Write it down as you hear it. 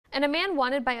And a man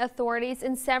wanted by authorities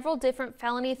in several different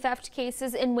felony theft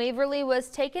cases in Waverly was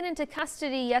taken into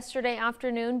custody yesterday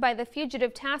afternoon by the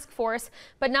Fugitive Task Force,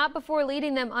 but not before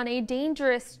leading them on a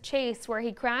dangerous chase where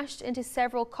he crashed into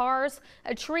several cars,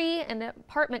 a tree, and an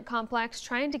apartment complex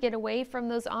trying to get away from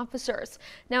those officers.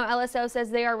 Now LSO says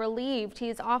they are relieved he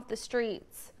is off the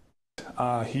streets.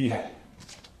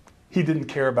 He didn't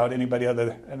care about anybody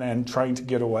other than trying to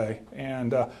get away,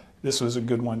 and this was a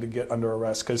good one to get under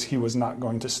arrest because he was not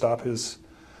going to stop his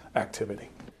activity.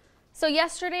 So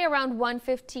yesterday around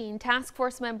 1:15, task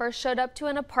force members showed up to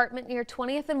an apartment near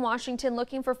 20th and Washington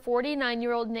looking for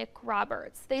 49-year-old Nick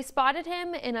Roberts. They spotted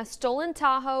him in a stolen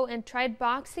Tahoe and tried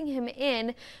boxing him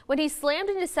in when he slammed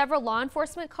into several law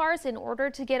enforcement cars in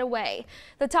order to get away.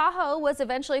 The Tahoe was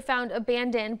eventually found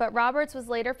abandoned, but Roberts was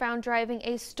later found driving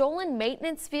a stolen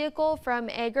maintenance vehicle from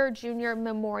Egger Jr.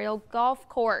 Memorial Golf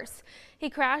Course. He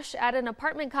crashed at an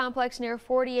apartment complex near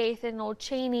 48th and Old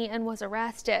Cheney and was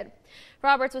arrested.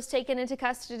 Roberts was taken into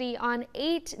custody on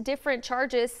 8 different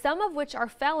charges, some of which are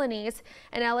felonies,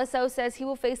 and LSO says he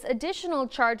will face additional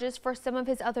charges for some of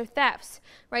his other thefts.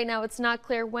 Right now, it's not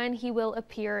clear when he will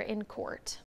appear in court.